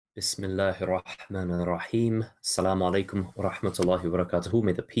Bismillahir Rahmanir Rahim. Assalamu alaikum wa rahmatullahi wa barakatuhu.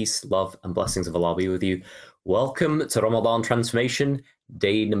 May the peace, love, and blessings of Allah be with you. Welcome to Ramadan Transformation,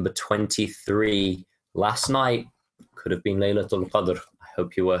 day number 23. Last night could have been Laylatul Qadr. I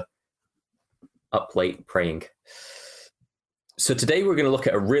hope you were up late praying. So today we're going to look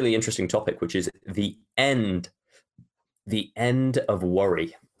at a really interesting topic, which is the end of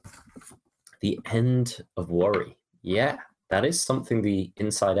worry. The end of worry. Yeah. That is something the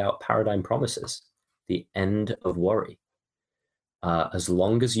inside out paradigm promises, the end of worry. As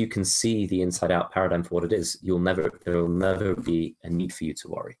long as you can see the inside out paradigm for what it is, there will never be a need for you to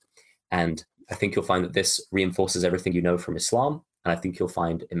worry. And I think you'll find that this reinforces everything you know from Islam. And I think you'll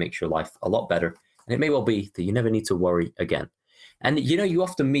find it makes your life a lot better. And it may well be that you never need to worry again. And you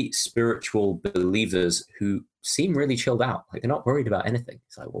often meet spiritual believers who seem really chilled out. Like they're not worried about anything.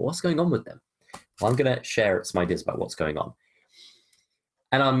 It's like, well, what's going on with them? Well, I'm going to share some ideas about what's going on.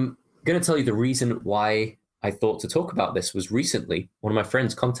 And I'm going to tell you the reason why I thought to talk about this was recently one of my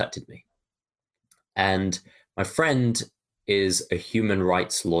friends contacted me. And my friend is a human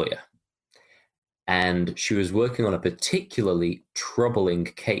rights lawyer. And she was working on a particularly troubling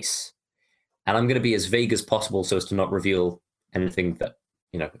case. And I'm going to be as vague as possible so as to not reveal anything that,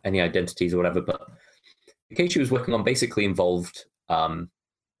 any identities or whatever. But the case she was working on basically involved a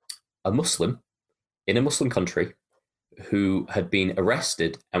Muslim in a Muslim country who had been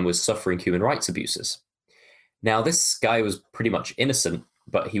arrested and was suffering human rights abuses. Now, this guy was pretty much innocent,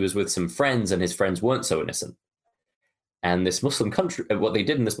 but he was with some friends, and his friends weren't so innocent. And this Muslim country, what they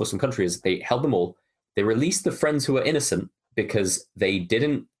did in this Muslim country is they held them all. They released the friends who were innocent because they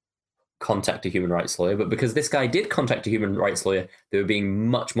didn't contact a human rights lawyer, but because this guy did contact a human rights lawyer, they were being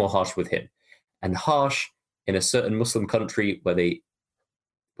much more harsh with him. And harsh in a certain Muslim country where the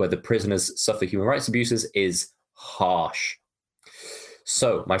prisoners suffer human rights abuses is harsh.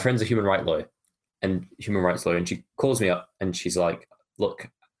 So my friend's a human rights lawyer, and she calls me up and she's like, look,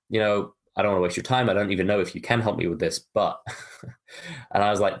 I don't want to waste your time. I don't even know if you can help me with this, but, and I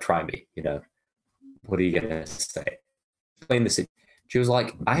was like, try me, what are you going to say? Explain this. She was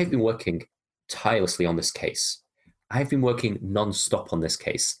like, I have been working tirelessly on this case. I've been working nonstop on this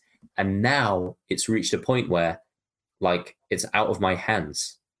case. And now it's reached a point where it's out of my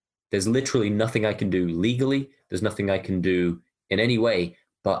hands. There's literally nothing I can do legally. There's nothing I can do in any way,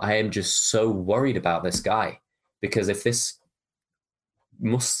 but I am just so worried about this guy because if this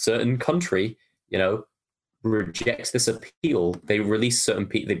certain country, rejects this appeal, they release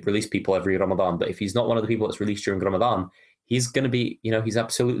people every Ramadan. But if he's not one of the people that's released during Ramadan, he's going to be, he's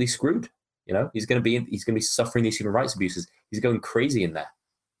absolutely screwed. He's going to be suffering these human rights abuses. He's going crazy in there.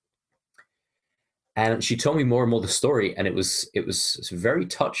 And she told me more and more the story, and it's very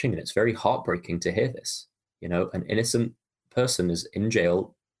touching and it's very heartbreaking to hear this. An innocent person is in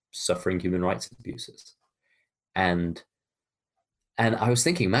jail suffering human rights abuses. And I was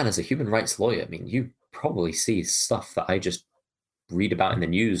thinking, man, as a human rights lawyer, I mean, you probably see stuff that I just read about in the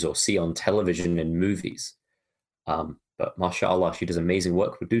news or see on television and movies. But mashallah, she does amazing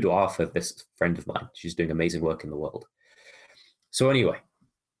work. We do dua for this friend of mine. She's doing amazing work in the world. So anyway,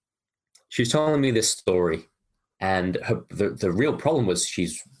 she was telling me this story, and the real problem was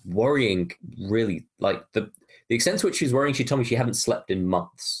she's worrying really, the extent to which she's worrying. She told me she hadn't slept in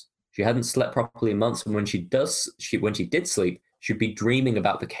months. She hadn't slept properly in months, and when she did sleep, she'd be dreaming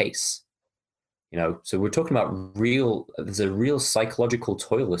about the case. So we're talking about there's a real psychological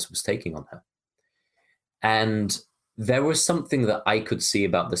toll this was taking on her. And there was something that I could see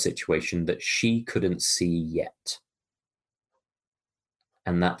about the situation that she couldn't see yet.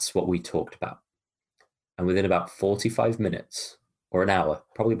 And that's what we talked about. And within about 45 minutes or an hour,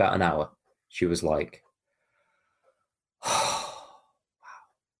 probably about an hour, she was like, oh, wow.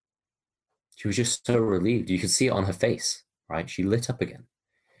 She was just so relieved. You could see it on her face, right? She lit up again.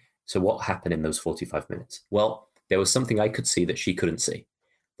 So what happened in those 45 minutes? Well, there was something I could see that she couldn't see.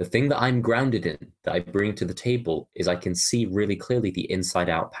 The thing that I'm grounded in, that I bring to the table, is I can see really clearly the inside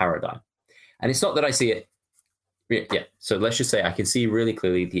out paradigm. And it's not that I see it. Yeah. So let's just say I can see really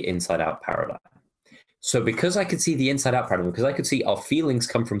clearly the inside out paradigm. So because I could see the inside out paradigm, because I could see our feelings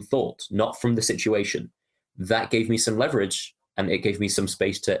come from thought, not from the situation, that gave me some leverage and it gave me some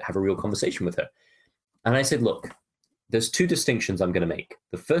space to have a real conversation with her. And I said, look, there's two distinctions I'm going to make.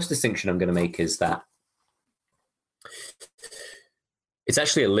 The first distinction I'm going to make is that it's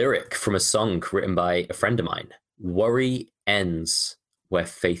actually a lyric from a song written by a friend of mine. Worry ends where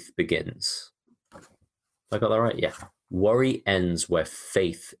faith begins. I got that right? Yeah. Worry ends where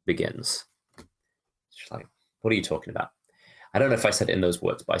faith begins. She's like, what are you talking about? I don't know if I said it in those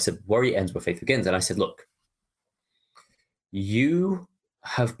words, but I said, worry ends where faith begins. And I said, look, you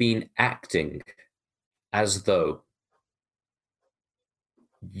have been acting as though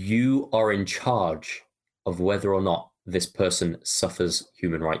you are in charge of whether or not this person suffers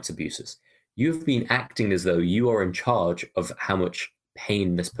human rights abuses. You've been acting as though you are in charge of how much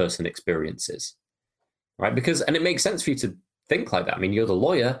pain this person experiences, right? Because, and it makes sense for you to think like that. I mean, you're the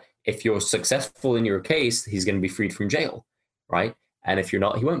lawyer. If you're successful in your case, he's going to be freed from jail, right? And if you're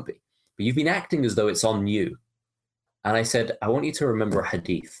not, he won't be. But you've been acting as though it's on you. And I said, I want you to remember a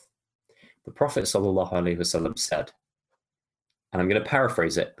hadith. The Prophet ﷺ said, and I'm going to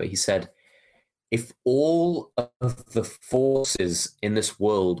paraphrase it, but he said, if all of the forces in this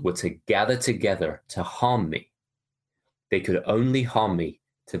world were to gather together to harm me, they could only harm me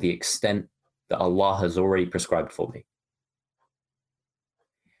to the extent that Allah has already prescribed for me.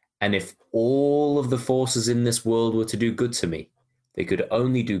 And if all of the forces in this world were to do good to me, they could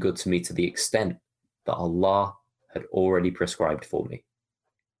only do good to me to the extent that Allah had already prescribed for me.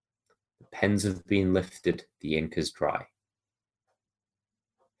 The pens have been lifted, the ink is dry.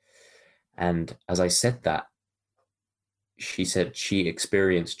 And as I said that, she said she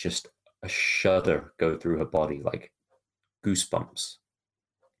experienced just a shudder go through her body, like goosebumps.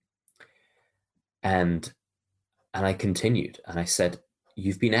 And I continued and I said,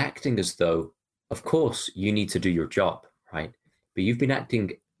 you've been acting as though, of course, you need to do your job, right? But you've been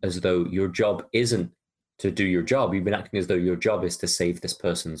acting as though your job isn't to do your job. You've been acting as though your job is to save this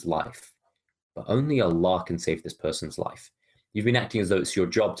person's life. But only Allah can save this person's life. You've been acting as though it's your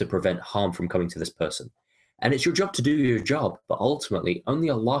job to prevent harm from coming to this person. And it's your job to do your job, but ultimately, only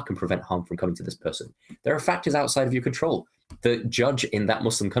Allah can prevent harm from coming to this person. There are factors outside of your control. The judge in that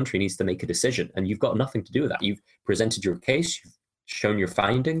Muslim country needs to make a decision, and you've got nothing to do with that. You've presented your case, you've shown your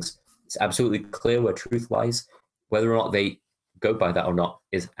findings. It's absolutely clear where truth lies. Whether or not they go by that or not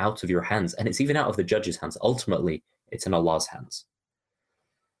is out of your hands, and it's even out of the judge's hands. Ultimately, it's in Allah's hands.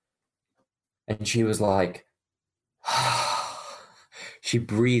 And she was like, she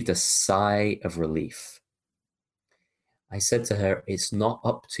breathed a sigh of relief. I said to her, it's not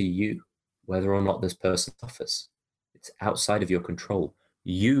up to you whether or not this person suffers. It's outside of your control.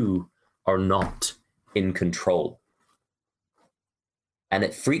 You are not in control. And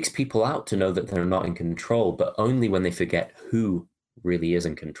it freaks people out to know that they're not in control, but only when they forget who really is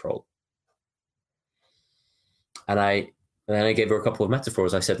in control. And then I gave her a couple of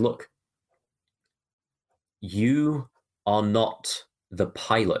metaphors. I said, look, you are not the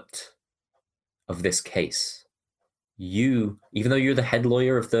pilot of this case. You, even though you're the head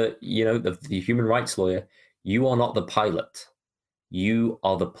lawyer of the human rights lawyer, you are not the pilot. You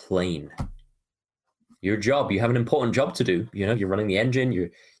are the plane. Your job, you have an important job to do. You're running the engine.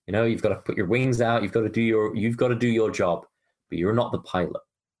 You've got to put your wings out. You've got to do your job, but you're not the pilot.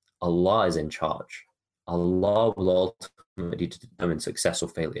 Allah is in charge. Allah will ultimately determine success or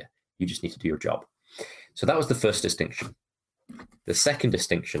failure. You just need to do your job. So that was the first distinction. The second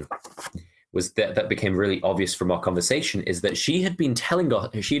distinction was that became really obvious from our conversation is that she had been telling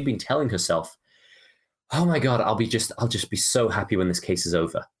herself, oh my God, I'll just be so happy when this case is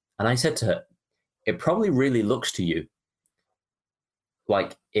over. And I said to her, it probably really looks to you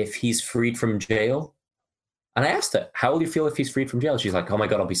like if he's freed from jail. And I asked her, how will you feel if he's freed from jail? She's like, oh my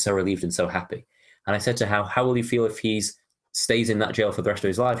God, I'll be so relieved and so happy. And I said to her, how will you feel if he stays in that jail for the rest of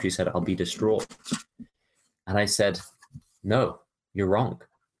his life? She said, I'll be distraught. And I said, no, you're wrong.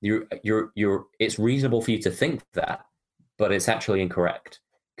 It's reasonable for you to think that, but it's actually incorrect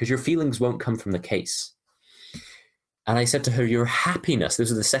because your feelings won't come from the case. And I said to her, your happiness, this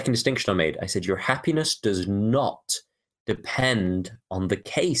is the second distinction I made. I said, your happiness does not depend on the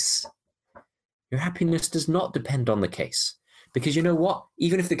case. Your happiness does not depend on the case. Because you know what?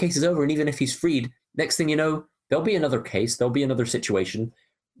 Even if the case is over and even if he's freed, next thing you know, there'll be another case, there'll be another situation.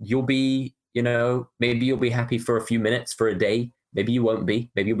 You'll be, maybe you'll be happy for a few minutes, for a day. Maybe you won't be.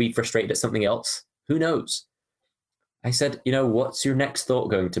 Maybe you'll be frustrated at something else. Who knows? I said, what's your next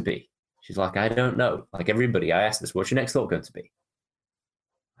thought going to be? She's like, I don't know. Like everybody, I asked this, what's your next thought going to be?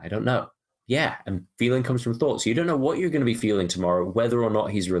 I don't know. Yeah, and feeling comes from thought. So you don't know what you're going to be feeling tomorrow, whether or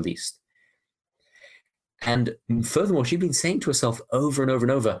not he's released. And furthermore, she'd been saying to herself over and over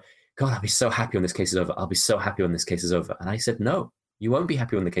and over, God, I'll be so happy when this case is over. I'll be so happy when this case is over. And I said, no, you won't be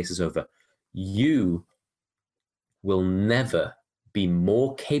happy when the case is over. You will never be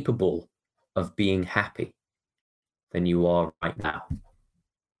more capable of being happy than you are right now.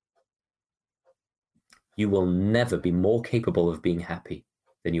 You will never be more capable of being happy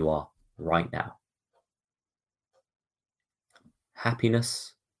than you are right now.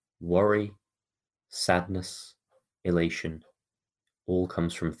 Happiness, worry, sadness, elation, all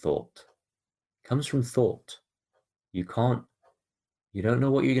comes from thought. It comes from thought. You can't You don't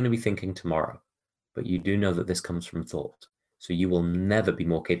know what you're going to be thinking tomorrow, but you do know that this comes from thought. So you will never be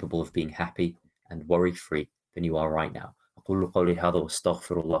more capable of being happy and worry-free than you are right now.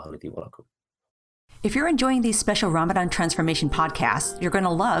 If you're enjoying these special Ramadan Transformation podcasts, you're going to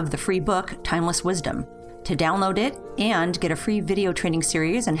love the free book, Timeless Wisdom. To download it and get a free video training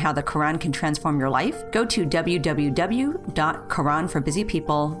series on how the Quran can transform your life, go to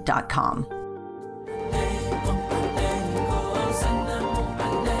www.quranforbusypeople.com.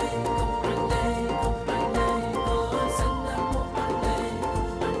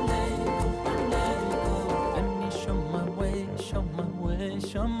 Show my way,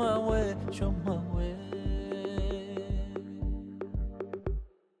 show my way, show my way.